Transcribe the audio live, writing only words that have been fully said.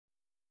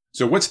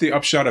So what's the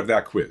upshot of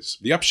that quiz?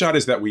 The upshot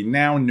is that we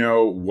now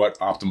know what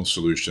optimal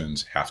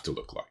solutions have to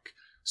look like.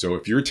 So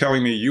if you're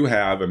telling me you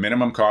have a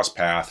minimum cost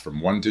path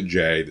from 1 to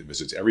j that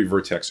visits every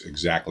vertex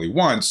exactly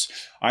once,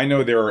 I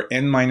know there are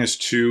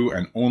n-2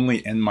 and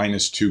only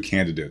n-2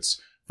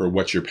 candidates for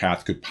what your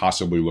path could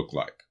possibly look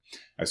like.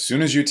 As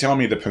soon as you tell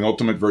me the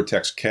penultimate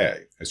vertex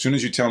k, as soon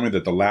as you tell me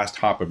that the last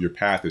hop of your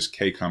path is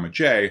k,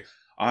 j,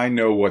 I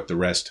know what the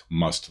rest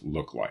must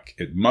look like.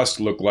 It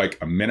must look like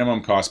a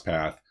minimum cost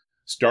path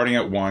starting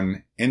at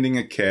 1, ending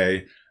at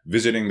k,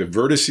 visiting the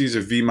vertices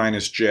of v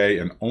minus j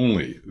and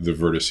only the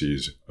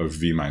vertices of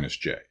v minus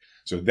j.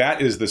 So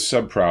that is the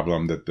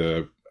subproblem that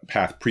the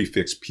path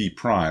prefix p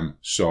prime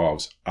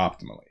solves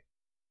optimally.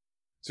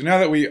 So now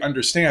that we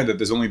understand that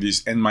there's only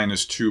these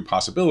n-2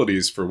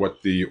 possibilities for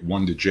what the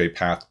 1 to j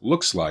path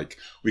looks like,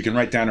 we can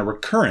write down a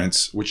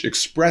recurrence which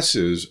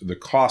expresses the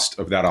cost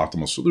of that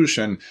optimal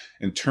solution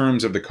in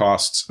terms of the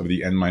costs of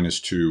the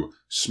n-2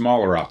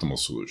 smaller optimal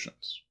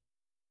solutions.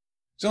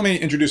 So let me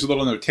introduce a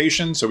little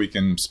notation so we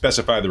can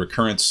specify the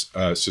recurrence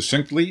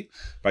succinctly.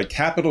 By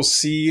capital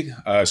C,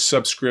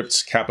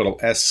 subscripts capital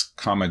S,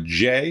 comma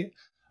j,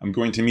 I'm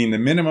going to mean the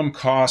minimum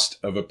cost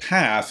of a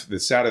path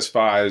that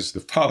satisfies the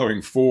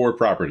following 4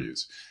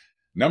 properties.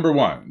 Number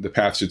 1, the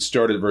path should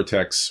start at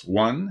vertex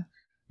 1.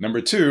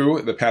 Number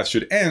 2, the path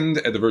should end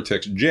at the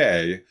vertex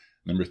j.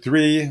 Number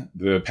 3,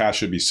 the path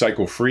should be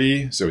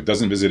cycle-free, so it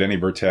doesn't visit any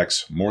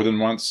vertex more than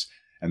once.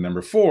 And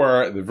number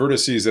 4, the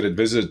vertices that it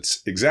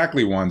visits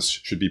exactly once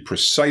should be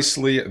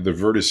precisely the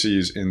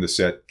vertices in the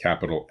set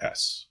capital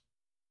S.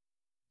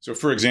 So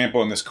for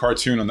example, in this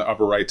cartoon on the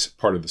upper right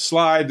part of the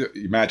slide,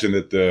 imagine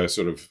that the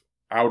sort of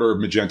outer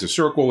magenta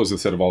circle is the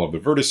set of all of the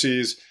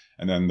vertices,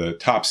 and then the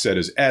top set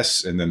is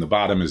S, and then the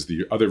bottom is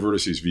the other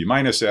vertices V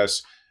minus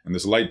S, and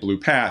this light blue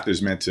path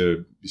is meant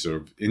to sort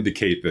of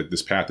indicate that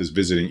this path is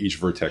visiting each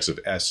vertex of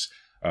S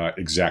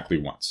exactly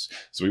once.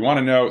 So we want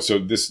to know, so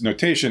this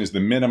notation is the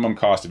minimum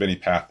cost of any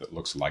path that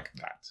looks like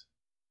that.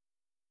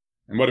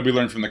 And what did we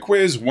learn from the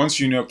quiz? Once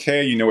you know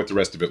k, you know what the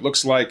rest of it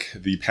looks like.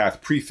 The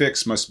path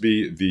prefix must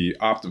be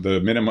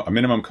a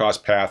minimum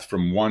cost path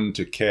from 1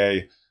 to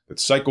k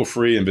that's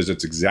cycle-free and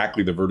visits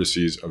exactly the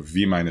vertices of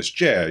v minus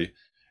j.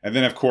 And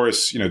then, of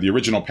course, the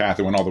original path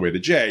that went all the way to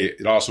j,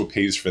 it also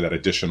pays for that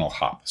additional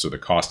hop, so the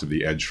cost of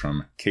the edge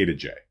from k to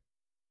j.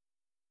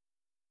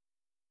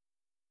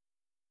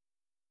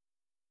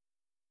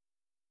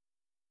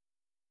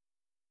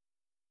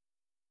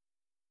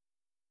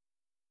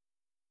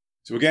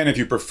 So again, if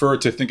you prefer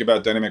to think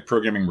about dynamic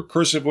programming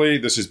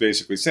recursively, this is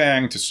basically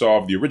saying to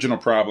solve the original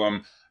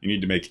problem, you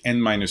need to make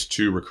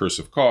n-2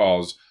 recursive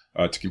calls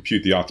to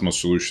compute the optimal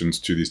solutions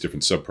to these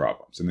different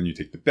subproblems. And then you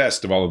take the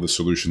best of all of the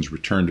solutions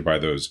returned by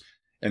those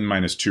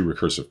n-2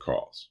 recursive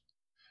calls.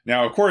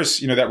 Now, of course,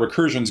 that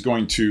recursion is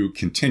going to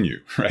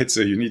continue, right?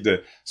 So you need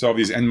to solve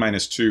these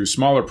n-2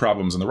 smaller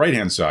problems on the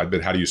right-hand side,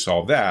 but how do you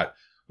solve that?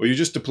 Well, you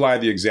just apply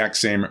the exact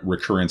same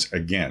recurrence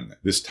again,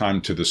 this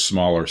time to the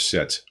smaller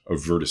set of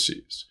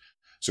vertices.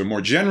 So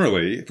more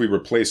generally, if we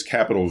replace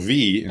capital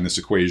V in this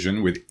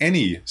equation with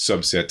any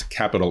subset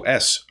capital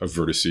S of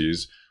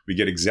vertices, we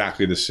get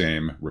exactly the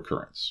same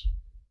recurrence.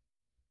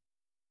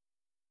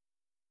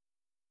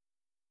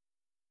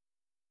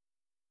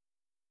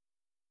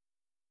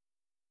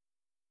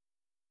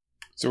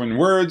 So in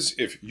words,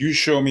 if you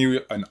show me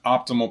an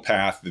optimal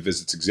path that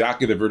visits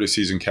exactly the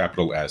vertices in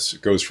capital S,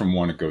 it goes from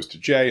 1, it goes to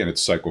j, and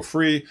it's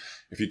cycle-free.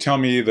 If you tell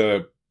me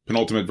the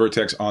penultimate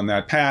vertex on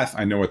that path,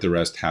 I know what the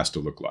rest has to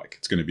look like.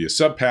 It's going to be a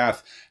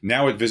subpath.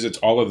 Now it visits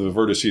all of the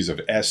vertices of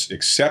S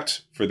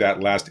except for that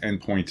last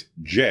endpoint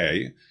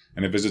j,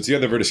 and it visits the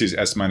other vertices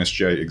S minus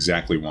j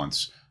exactly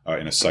once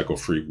in a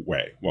cycle-free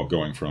way while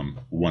going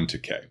from 1 to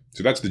k.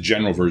 So that's the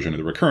general version of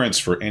the recurrence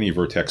for any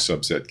vertex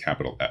subset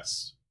capital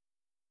S.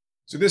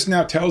 So this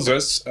now tells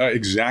us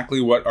exactly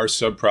what our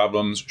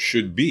subproblems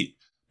should be.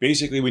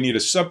 Basically, we need a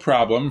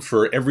subproblem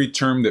for every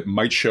term that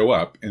might show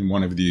up in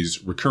one of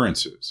these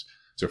recurrences.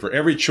 So for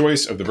every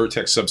choice of the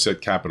vertex subset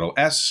capital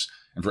S,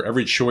 and for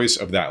every choice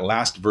of that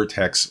last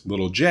vertex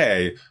little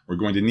j, we're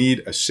going to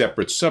need a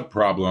separate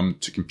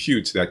subproblem to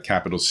compute that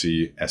capital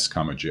C S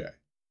comma j.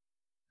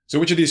 So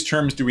which of these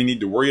terms do we need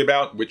to worry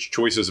about? Which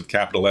choices of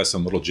capital S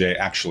and little j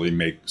actually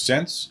make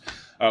sense?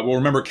 Well,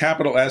 remember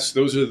capital S,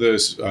 those are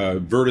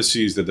the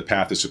vertices that the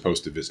path is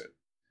supposed to visit.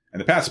 And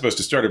the path is supposed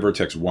to start at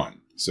vertex 1.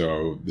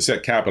 So the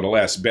set capital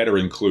S better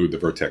include the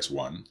vertex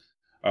 1.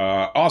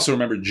 Also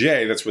remember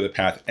j, that's where the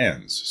path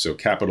ends. So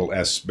capital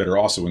S better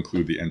also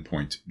include the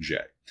endpoint j.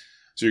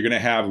 So you're going to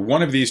have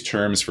one of these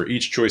terms for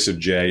each choice of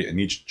j and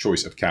each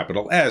choice of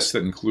capital S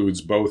that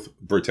includes both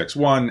vertex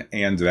 1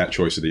 and that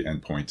choice of the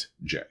endpoint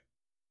j.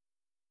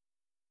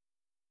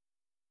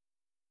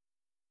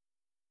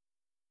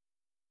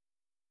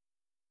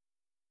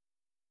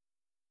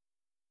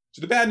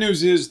 So the bad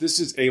news is this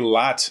is a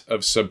lot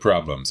of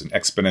subproblems, an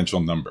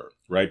exponential number,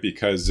 right?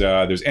 Because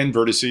there's n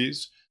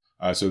vertices.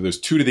 So there's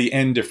 2 to the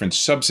n different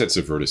subsets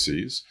of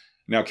vertices.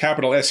 Now,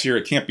 capital S here,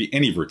 it can't be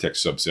any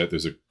vertex subset.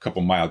 There's a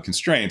couple mild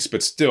constraints,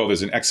 but still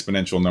there's an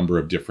exponential number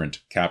of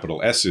different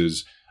capital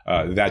S's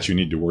that you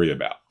need to worry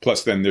about.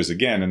 Plus, then there's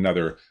again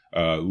another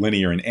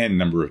linear and n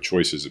number of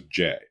choices of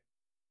j.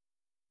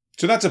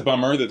 So that's a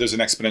bummer that there's an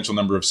exponential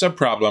number of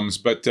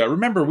subproblems, but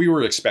remember, we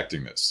were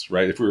expecting this,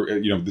 right? If we're,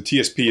 the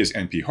TSP is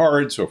NP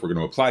hard, so if we're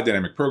going to apply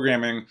dynamic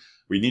programming,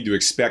 we need to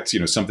expect,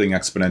 something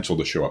exponential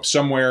to show up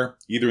somewhere,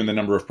 either in the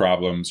number of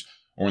problems,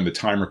 or in the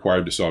time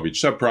required to solve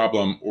each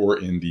subproblem, or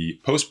in the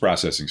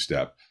post-processing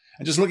step.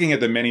 And just looking at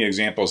the many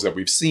examples that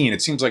we've seen,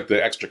 it seems like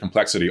the extra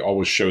complexity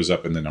always shows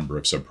up in the number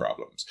of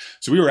subproblems.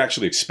 So we were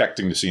actually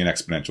expecting to see an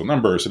exponential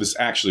number, so this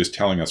actually is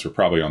telling us we're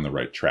probably on the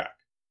right track.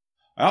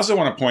 I also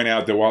want to point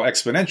out that while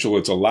exponential,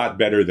 it's a lot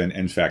better than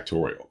n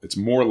factorial. It's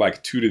more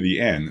like 2 to the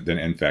n than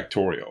n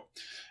factorial.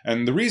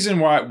 And the reason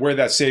where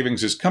that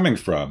savings is coming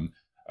from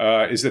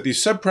is that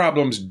these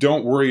subproblems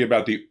don't worry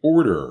about the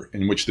order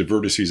in which the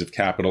vertices of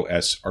capital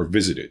S are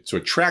visited. So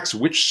it tracks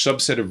which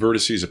subset of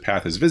vertices a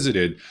path is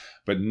visited,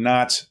 but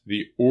not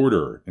the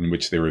order in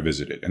which they were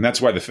visited. And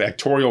that's why the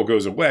factorial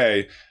goes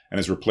away and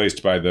is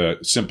replaced by the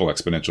simple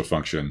exponential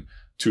function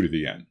 2 to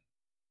the n.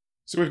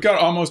 So we've got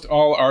almost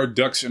all our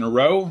ducks in a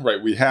row,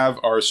 right? We have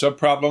our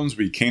subproblems.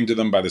 We came to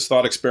them by this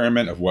thought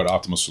experiment of what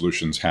optimal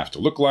solutions have to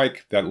look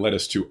like. That led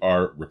us to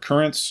our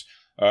recurrence.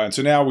 And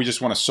so now we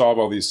just want to solve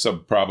all these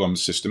subproblems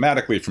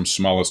systematically from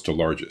smallest to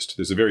largest.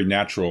 There's a very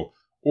natural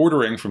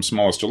ordering from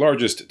smallest to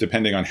largest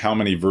depending on how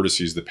many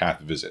vertices the path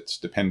visits,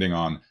 depending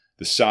on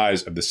the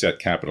size of the set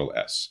capital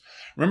S.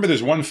 Remember,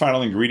 there's one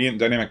final ingredient in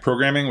dynamic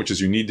programming, which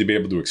is you need to be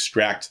able to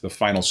extract the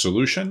final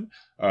solution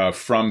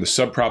from the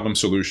subproblem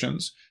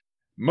solutions.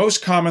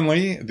 Most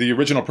commonly, the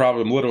original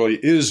problem literally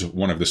is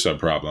one of the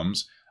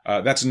subproblems.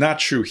 That's not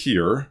true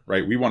here,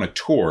 right? We want a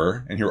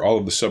tour, and here all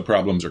of the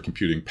subproblems are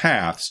computing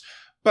paths.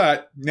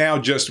 But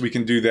now we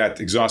can do that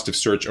exhaustive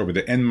search over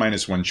the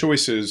n-1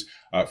 choices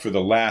for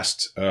the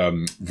last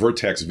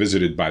vertex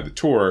visited by the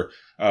tour,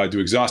 do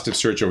exhaustive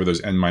search over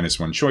those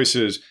n-1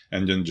 choices,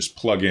 and then just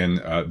plug in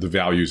the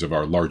values of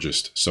our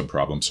largest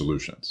subproblem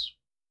solutions.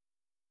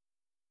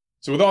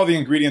 So with all the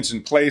ingredients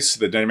in place,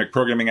 the dynamic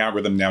programming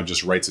algorithm now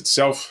just writes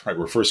itself. Right?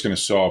 We're first going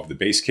to solve the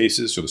base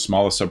cases, so the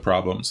smallest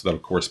subproblems. So that'll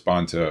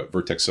correspond to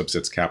vertex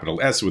subsets capital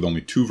S with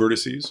only 2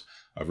 vertices,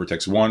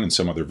 vertex 1 and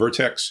some other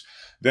vertex.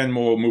 Then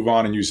we'll move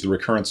on and use the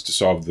recurrence to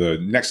solve the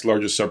next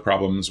largest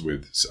subproblems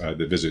with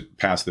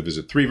past the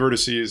visit 3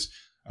 vertices,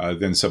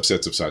 then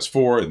subsets of size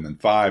 4, and then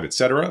 5,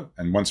 etc.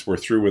 And once we're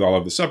through with all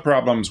of the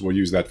subproblems, we'll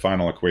use that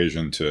final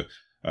equation to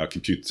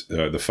compute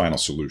the final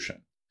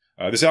solution.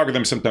 This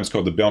algorithm is sometimes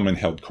called the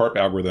Bellman-Held-Karp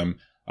algorithm.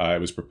 It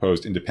was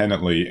proposed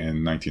independently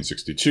in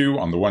 1962,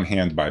 on the one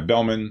hand by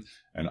Bellman,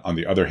 and on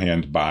the other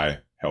hand by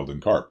Held and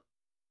Karp.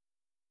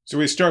 So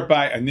we start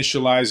by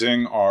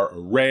initializing our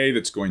array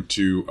that's going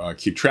to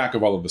keep track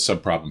of all of the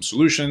subproblem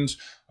solutions.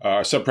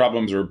 Our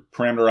subproblems are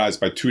parameterized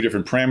by 2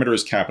 different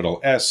parameters,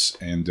 capital S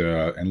and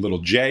little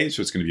j,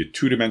 so it's going to be a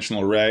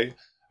 2-dimensional array.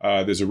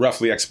 There's a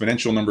roughly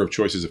exponential number of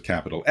choices of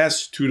capital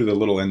S, 2 to the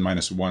little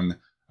n-1,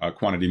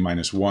 quantity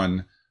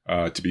 -1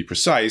 to be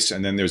precise,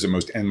 and then there's the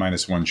most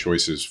n-1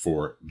 choices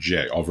for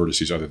j, all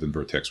vertices other than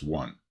vertex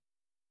 1.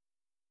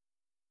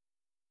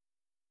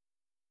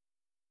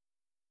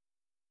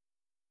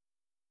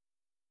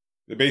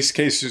 The base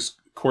cases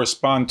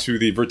correspond to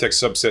the vertex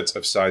subsets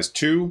of size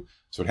 2.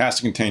 So it has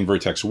to contain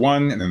vertex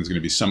 1, and then there's going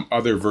to be some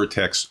other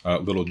vertex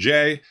little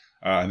j.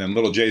 And then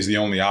little j is the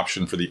only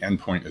option for the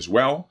endpoint as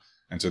well.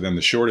 And so then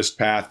the shortest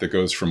path that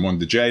goes from 1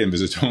 to j and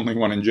visits only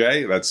 1 in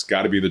j, that's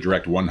got to be the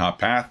direct one-hop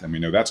path. And we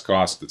know that's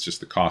cost. That's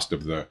just the cost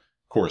of the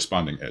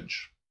corresponding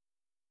edge.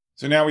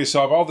 So now we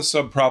solve all the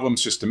subproblems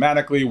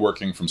systematically,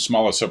 working from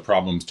smallest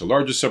subproblems to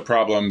largest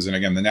subproblems. And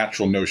again, the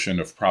natural notion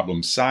of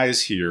problem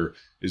size here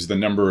is the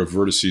number of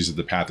vertices that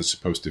the path is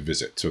supposed to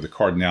visit. So the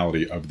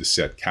cardinality of the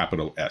set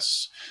capital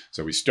S.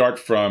 So we start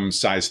from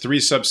size 3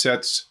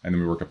 subsets, and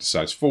then we work up to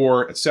size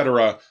 4,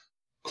 etc.,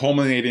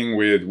 culminating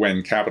with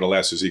when capital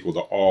S is equal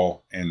to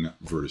all n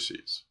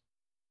vertices.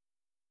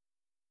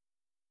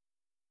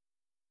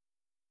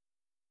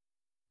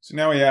 So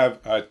now we have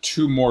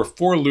 2 more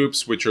for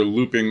loops, which are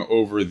looping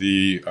over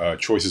the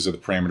choices of the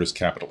parameters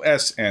capital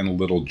S and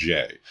little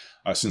j.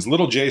 Since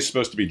little j is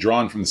supposed to be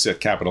drawn from the set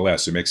capital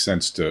S, it makes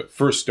sense to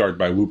first start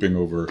by looping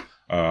over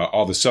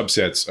all the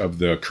subsets of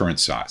the current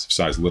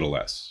size little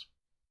s.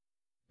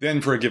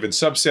 Then for a given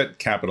subset,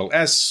 capital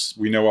S,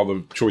 we know all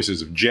the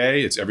choices of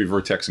j. It's every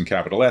vertex in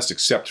capital S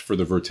except for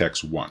the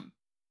vertex 1.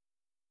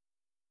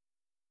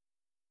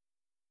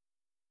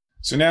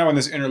 So now in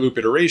this inner loop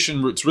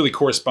iteration, it really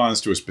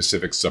corresponds to a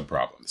specific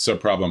subproblem. The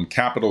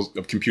subproblem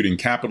of computing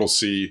capital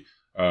C,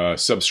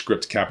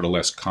 subscript capital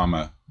S,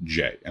 comma,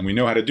 j. And we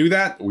know how to do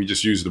that. We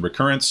just use the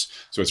recurrence.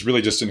 So it's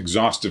really just an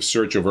exhaustive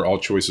search over all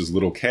choices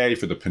little k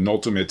for the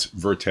penultimate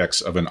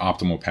vertex of an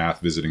optimal path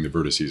visiting the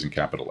vertices in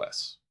capital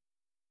S.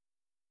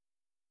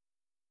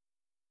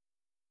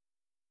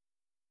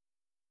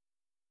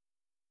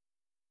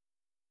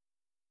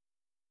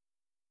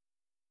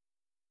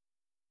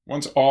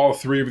 Once all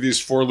 3 of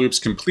these for loops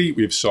complete,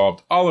 we've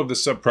solved all of the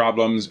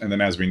subproblems, and then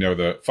as we know,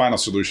 the final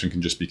solution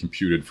can just be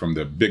computed from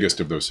the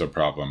biggest of those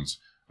subproblems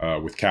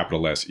with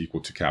capital S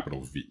equal to capital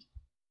V.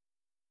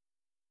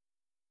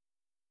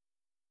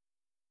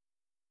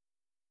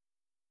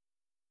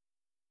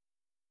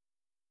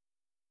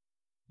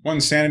 One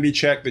sanity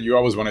check that you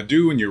always want to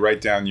do when you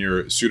write down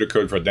your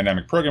pseudocode for a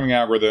dynamic programming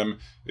algorithm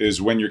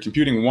is when you're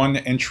computing one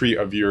entry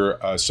of your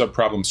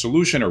subproblem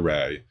solution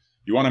array,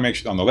 you want to make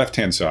sure on the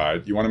left-hand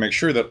side, you want to make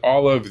sure that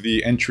all of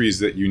the entries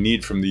that you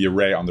need from the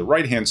array on the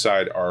right-hand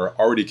side are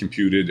already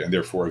computed and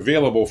therefore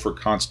available for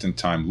constant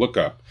time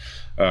lookup.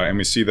 And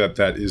we see that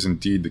that is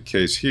indeed the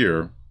case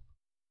here.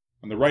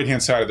 On the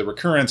right-hand side of the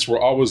recurrence, we're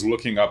always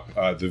looking up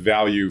the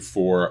value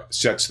for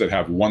sets that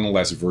have one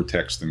less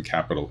vertex than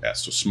capital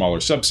S, so smaller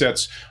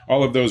subsets.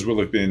 All of those will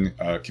have been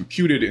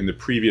computed in the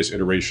previous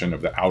iteration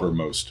of the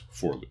outermost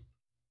for loop.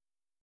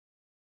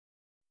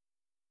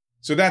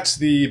 So that's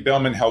the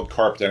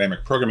Bellman-Held-Karp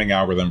dynamic programming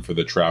algorithm for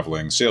the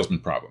traveling salesman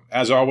problem.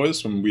 As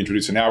always, when we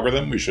introduce an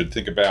algorithm, we should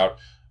think about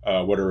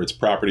what are its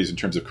properties in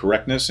terms of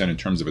correctness and in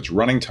terms of its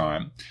running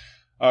time.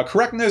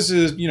 Correctness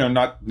is,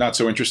 not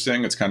so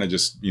interesting. It's kind of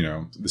just,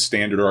 the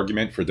standard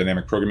argument for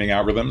dynamic programming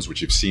algorithms,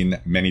 which you've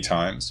seen many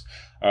times.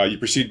 You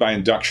proceed by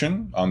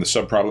induction on the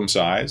subproblem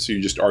side. So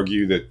you just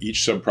argue that each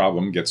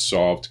subproblem gets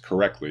solved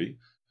correctly.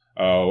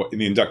 In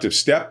the inductive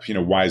step,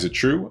 why is it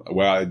true?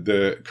 Well,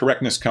 the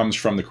correctness comes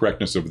from the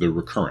correctness of the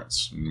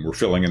recurrence. And we're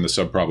filling in the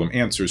subproblem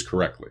answers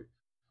correctly.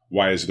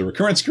 Why is the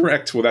recurrence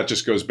correct? Well, that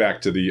just goes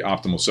back to the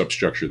optimal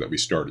substructure that we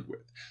started with.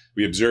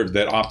 We observed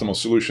that optimal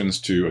solutions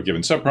to a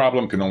given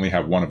subproblem can only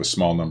have one of a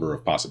small number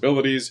of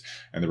possibilities,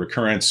 and the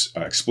recurrence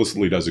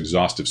explicitly does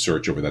exhaustive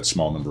search over that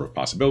small number of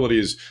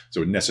possibilities,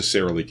 so it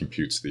necessarily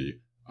computes the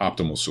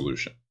optimal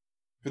solution.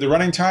 For the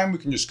running time, we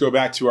can just go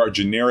back to our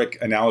generic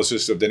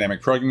analysis of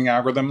dynamic programming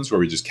algorithms, where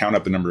we just count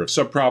up the number of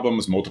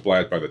subproblems,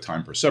 multiply it by the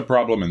time per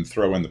subproblem, and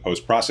throw in the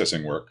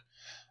post-processing work.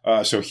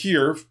 So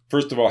here,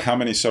 first of all, how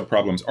many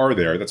subproblems are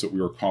there? That's what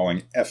we were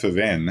calling f of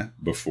n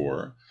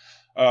before.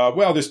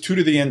 Well, there's 2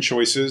 to the n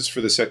choices for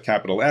the set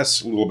capital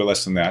S, a little bit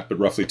less than that, but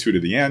roughly 2 to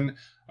the n.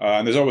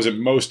 And there's always at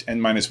most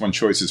n-1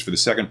 choices for the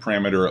second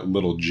parameter,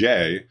 little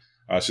j.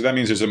 So that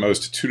means there's at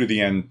most 2 to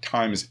the n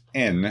times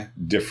n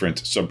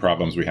different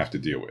subproblems we have to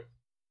deal with.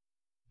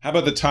 How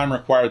about the time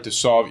required to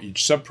solve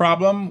each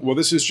subproblem? Well,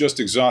 this is just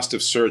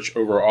exhaustive search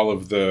over all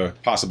of the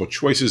possible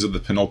choices of the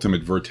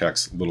penultimate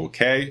vertex, little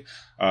k.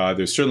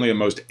 There's certainly at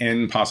most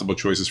n possible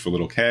choices for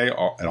little k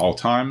at all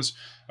times.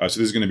 So this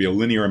is going to be a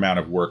linear amount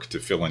of work to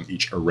fill in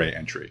each array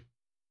entry.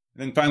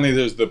 And then finally,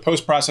 there's the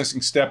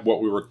post-processing step,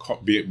 what we were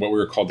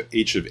called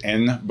h of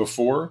n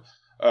before.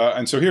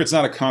 And so here it's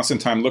not a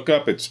constant time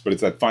lookup, but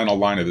it's that final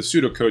line of the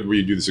pseudocode where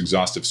you do this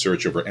exhaustive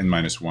search over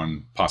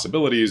n-1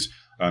 possibilities.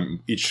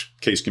 Each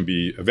case can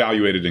be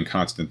evaluated in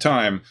constant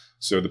time.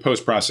 So the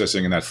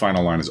post-processing in that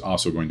final line is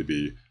also going to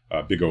be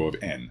big O of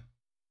n.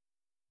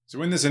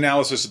 So in this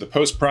analysis of the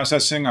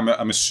post-processing,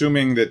 I'm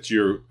assuming that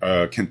you're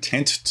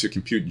content to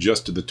compute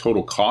just the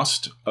total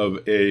cost of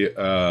a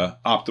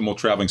optimal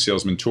traveling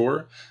salesman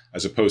tour,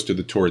 as opposed to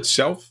the tour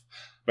itself.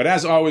 But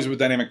as always with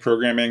dynamic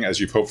programming, as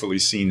you've hopefully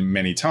seen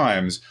many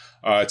times,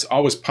 it's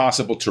always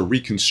possible to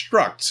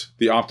reconstruct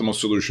the optimal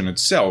solution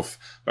itself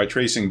by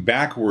tracing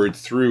backward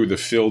through the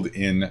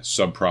filled-in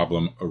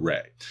subproblem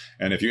array.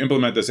 And if you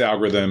implement this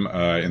algorithm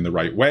in the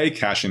right way,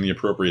 caching the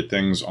appropriate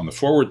things on the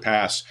forward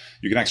pass,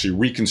 you can actually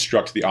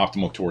reconstruct the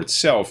optimal tour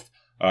itself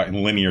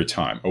in linear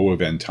time, O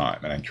of n time.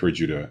 And I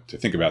encourage you to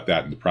think about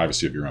that in the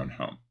privacy of your own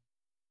home.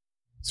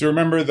 So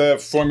remember the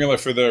formula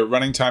for the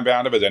running time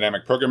bound of a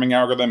dynamic programming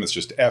algorithm. It's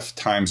just f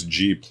times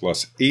g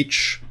plus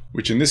h,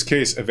 which in this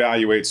case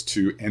evaluates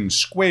to n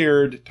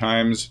squared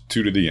times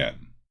 2 to the n. All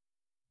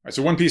right,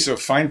 so one piece of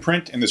fine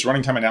print in this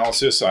running time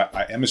analysis,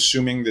 I am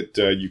assuming that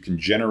you can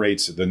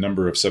generate the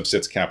number of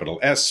subsets capital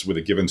S with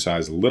a given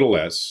size little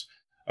s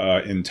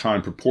in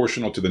time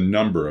proportional to the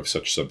number of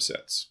such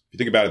subsets. If you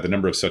think about it, the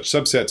number of such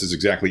subsets is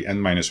exactly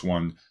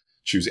n-1,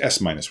 choose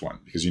s-1,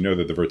 because you know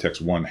that the vertex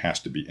 1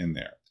 has to be in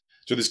there.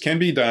 So this can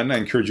be done. I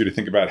encourage you to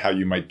think about how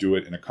you might do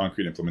it in a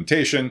concrete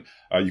implementation.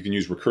 You can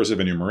use recursive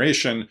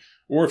enumeration,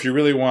 or if you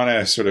really want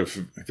to sort of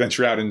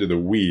venture out into the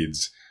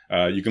weeds,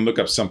 you can look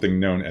up something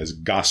known as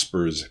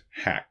Gosper's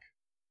hack.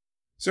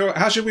 So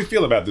how should we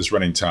feel about this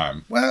running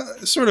time? Well,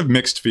 sort of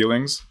mixed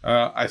feelings,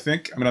 I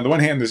think. I mean, on the one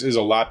hand, this is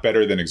a lot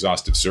better than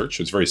exhaustive search.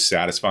 It's very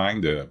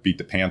satisfying to beat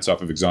the pants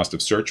off of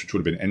exhaustive search, which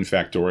would have been n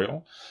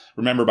factorial.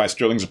 Remember, by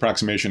Stirling's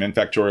approximation, n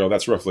factorial,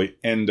 that's roughly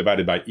n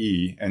divided by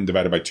e, n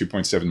divided by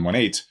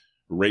 2.718,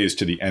 raised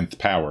to the nth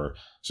power.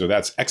 So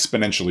that's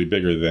exponentially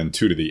bigger than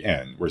 2 to the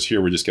n, whereas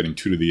here we're just getting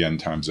 2 to the n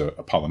times a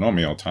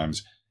polynomial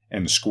times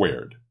n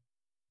squared.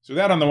 So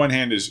that on the one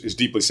hand is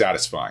deeply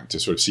satisfying to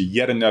sort of see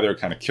yet another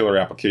kind of killer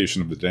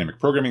application of the dynamic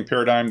programming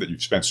paradigm that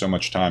you've spent so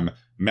much time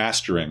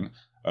mastering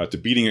to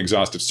beating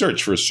exhaustive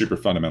search for a super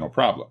fundamental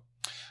problem.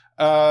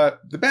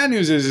 The bad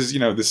news is,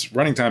 this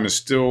running time is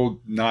still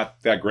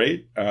not that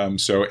great.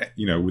 So,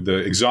 with the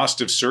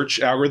exhaustive search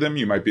algorithm,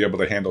 you might be able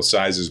to handle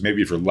sizes,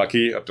 maybe if you're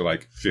lucky, up to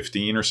like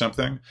 15 or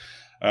something.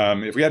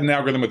 If we had an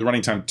algorithm with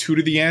running time 2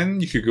 to the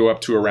n, you could go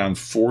up to around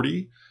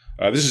 40.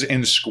 This is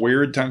n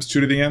squared times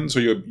 2 to the n, so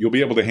you'll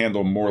be able to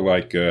handle more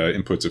like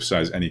inputs of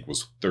size n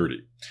equals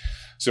 30.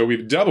 So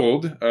we've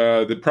doubled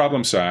the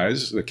problem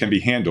size that can be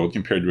handled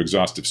compared to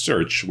exhaustive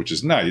search, which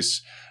is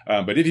nice.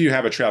 But if you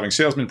have a traveling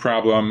salesman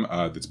problem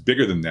that's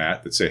bigger than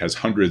that say has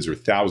hundreds or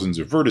thousands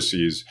of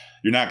vertices,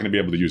 you're not going to be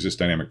able to use this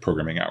dynamic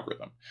programming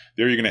algorithm.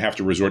 There you're going to have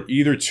to resort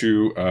either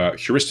to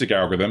heuristic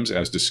algorithms,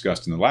 as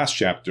discussed in the last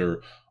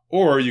chapter,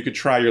 or you could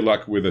try your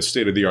luck with a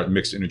state-of-the-art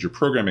mixed integer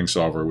programming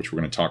solver, which we're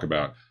going to talk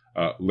about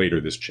later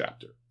this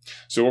chapter.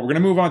 So what we're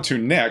going to move on to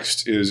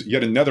next is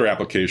yet another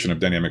application of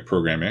dynamic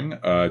programming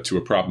to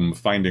a problem of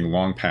finding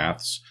long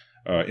paths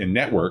in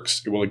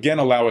networks. It will again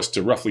allow us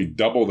to roughly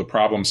double the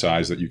problem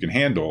size that you can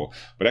handle.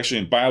 But actually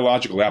in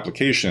biological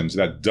applications,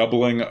 that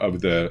doubling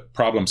of the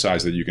problem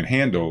size that you can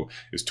handle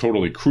is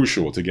totally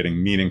crucial to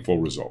getting meaningful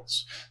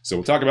results. So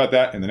we'll talk about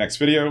that in the next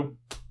video.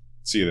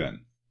 See you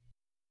then.